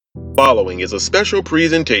following is a special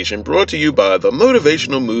presentation brought to you by the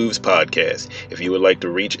Motivational Moves Podcast. If you would like to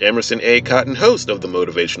reach Emerson A. Cotton, host of the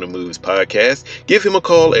Motivational Moves Podcast, give him a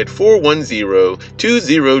call at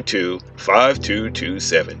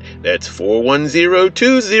 410-202-5227. That's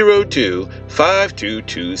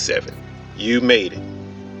 410-202-5227. You made it.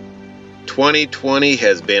 2020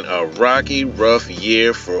 has been a rocky, rough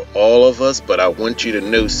year for all of us, but I want you to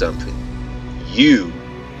know something. You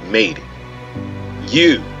made it.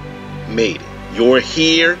 You made it. You're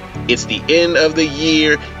here. It's the end of the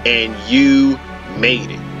year, and you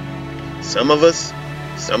made it. Some of us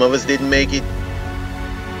didn't make it,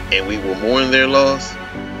 and we will mourn their loss.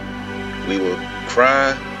 We will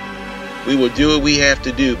cry. We will do what we have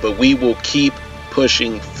to do, but we will keep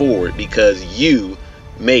pushing forward because you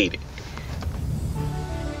made it.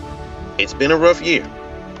 It's been a rough year.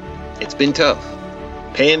 It's been tough.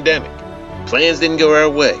 Pandemic. Plans didn't go our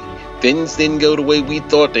way. Things didn't go the way we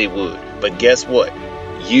thought they would. But guess what?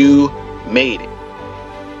 You made it.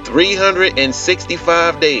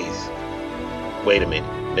 365 days. Wait a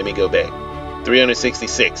minute. Let me go back.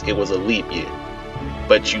 366. It was a leap year.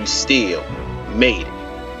 But you still made it.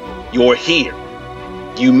 You're here.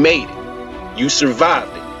 You made it. You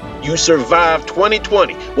survived it. You survived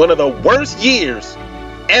 2020. One of the worst years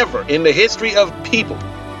ever in the history of people.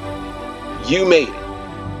 You made it.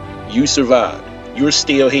 You survived. You're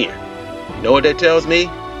still here. You know what that tells me?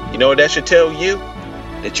 You know what that should tell you?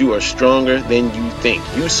 That you are stronger than you think.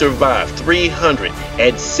 You survived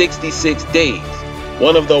 366 days.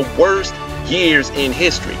 One of the worst years in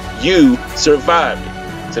history. You survived it.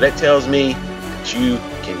 So that tells me that you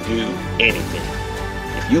can do anything.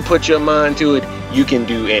 If you put your mind to it, you can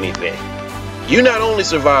do anything. You not only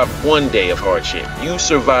survived one day of hardship, you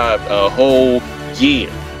survived a whole year.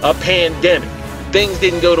 A pandemic. Things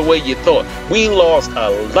didn't go the way you thought. We lost a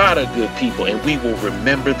lot of good people, and we will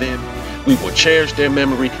remember them. We will cherish their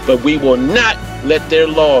memory, but we will not let their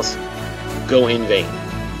loss go in vain.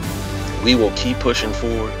 We will keep pushing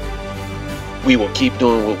forward. We will keep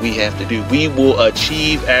doing what we have to do. We will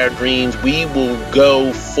achieve our dreams. We will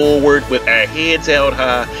go forward with our heads held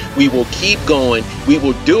high. We will keep going. We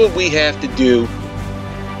will do what we have to do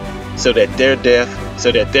so that their death,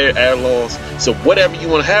 so that our loss, so whatever you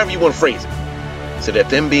want, however you want to phrase it, so that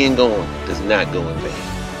them being gone does not go in vain.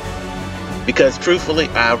 Because truthfully,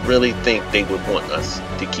 I really think they would want us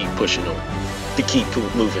to keep pushing on, to keep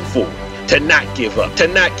moving forward, to not give up, to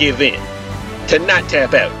not give in, to not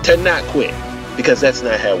tap out, to not quit. Because that's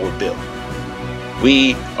not how we're built.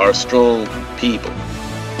 We are strong people.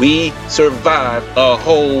 We survived a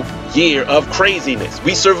whole year of craziness.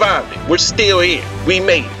 We survived it. We're still here. We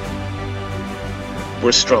made it.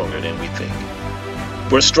 We're stronger than we think.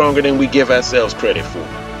 We're stronger than we give ourselves credit for.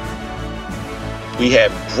 We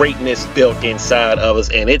have greatness built inside of us,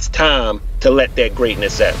 and it's time to let that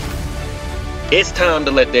greatness out. It's time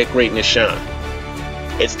to let that greatness shine.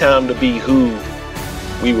 It's time to be who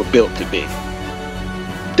we were built to be.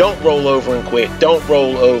 Don't roll over and quit. Don't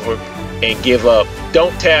roll over and give up.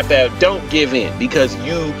 Don't tap out. Don't give in, because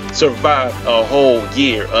you survived a whole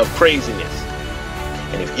year of craziness.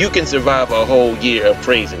 And if you can survive a whole year of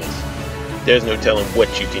craziness, there's no telling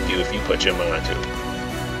what you can do if you put your mind to it.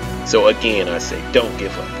 So again, I say, don't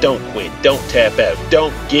give up. Don't quit. Don't tap out.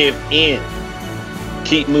 Don't give in.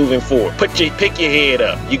 Keep moving forward. Pick your head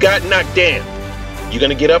up. You got knocked down. You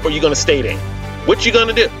gonna get up or you gonna stay down? What you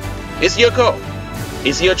gonna do? It's your call.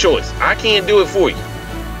 It's your choice. I can't do it for you.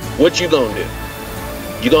 What you gonna do?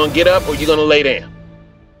 You gonna get up or you gonna lay down?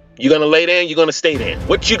 You gonna lay down? You gonna stay down?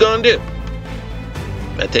 What you gonna do?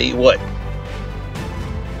 I tell you what.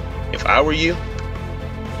 If I were you,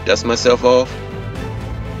 dust myself off,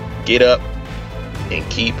 get up, and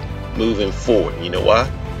keep moving forward. You know why?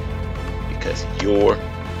 Because you're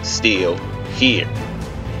still here.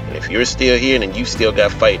 And if you're still here, then you still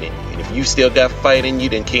got fight in you. And if you still got fight in you,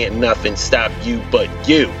 then can't nothing stop you but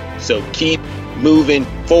you. So keep moving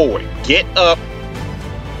forward. Get up.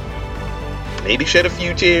 Maybe shed a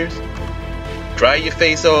few tears. Dry your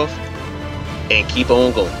face off. And keep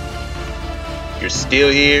on going. You're still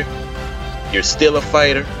here. You're still a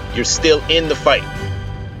fighter. You're still in the fight.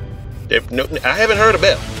 I haven't heard a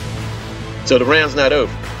bell. So the round's not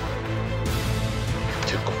over.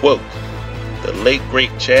 To quote the late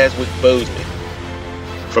great Chadwick Boseman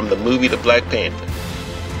from the movie The Black Panther,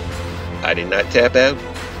 I did not tap out.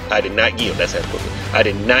 I did not yield. That's how to put it. I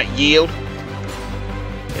did not yield.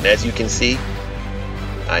 And as you can see,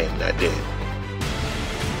 I am not dead.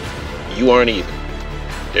 You aren't either.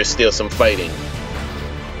 There's still some fighting.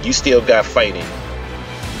 You still got fighting.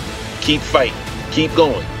 Keep fighting. Keep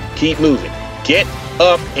going. Keep moving. Get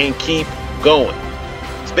up and keep going.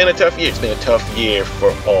 It's been a tough year. It's been a tough year for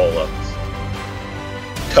all of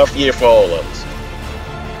us. Tough year for all of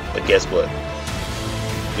us. But guess what?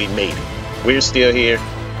 We made it. We're still here.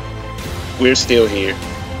 We're still here.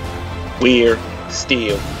 We're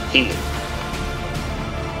still here.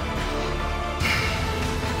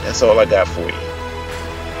 That's all I got for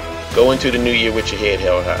you. Go into the new year with your head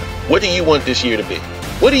held high. What do you want this year to be?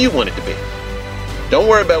 What do you want it to be? Don't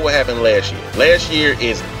worry about what happened last year. Last year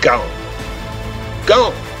is gone.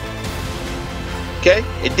 Gone. Okay?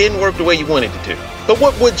 It didn't work the way you wanted it to. But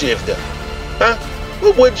what would you have done? Huh?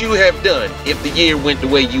 What would you have done if the year went the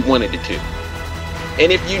way you wanted it to?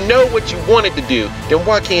 And if you know what you wanted to do, then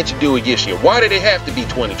why can't you do it this year? Why did it have to be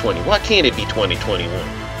 2020? Why can't it be 2021?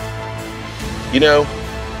 You know,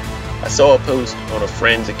 I saw a post on a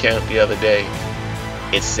friend's account the other day.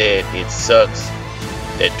 It said it sucks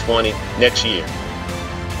that next year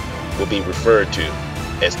will be referred to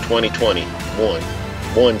as 2021,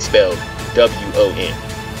 one spelled W-O-N.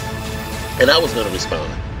 And I was going to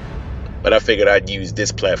respond, but I figured I'd use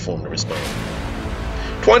this platform to respond.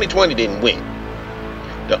 2020 didn't win.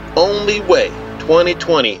 The only way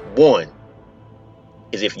 2020 won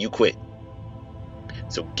is if you quit.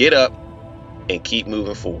 So get up and keep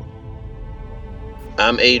moving forward.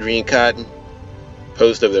 I'm Adrian Cotton,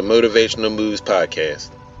 host of the Motivational Moves podcast.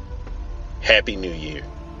 Happy New Year.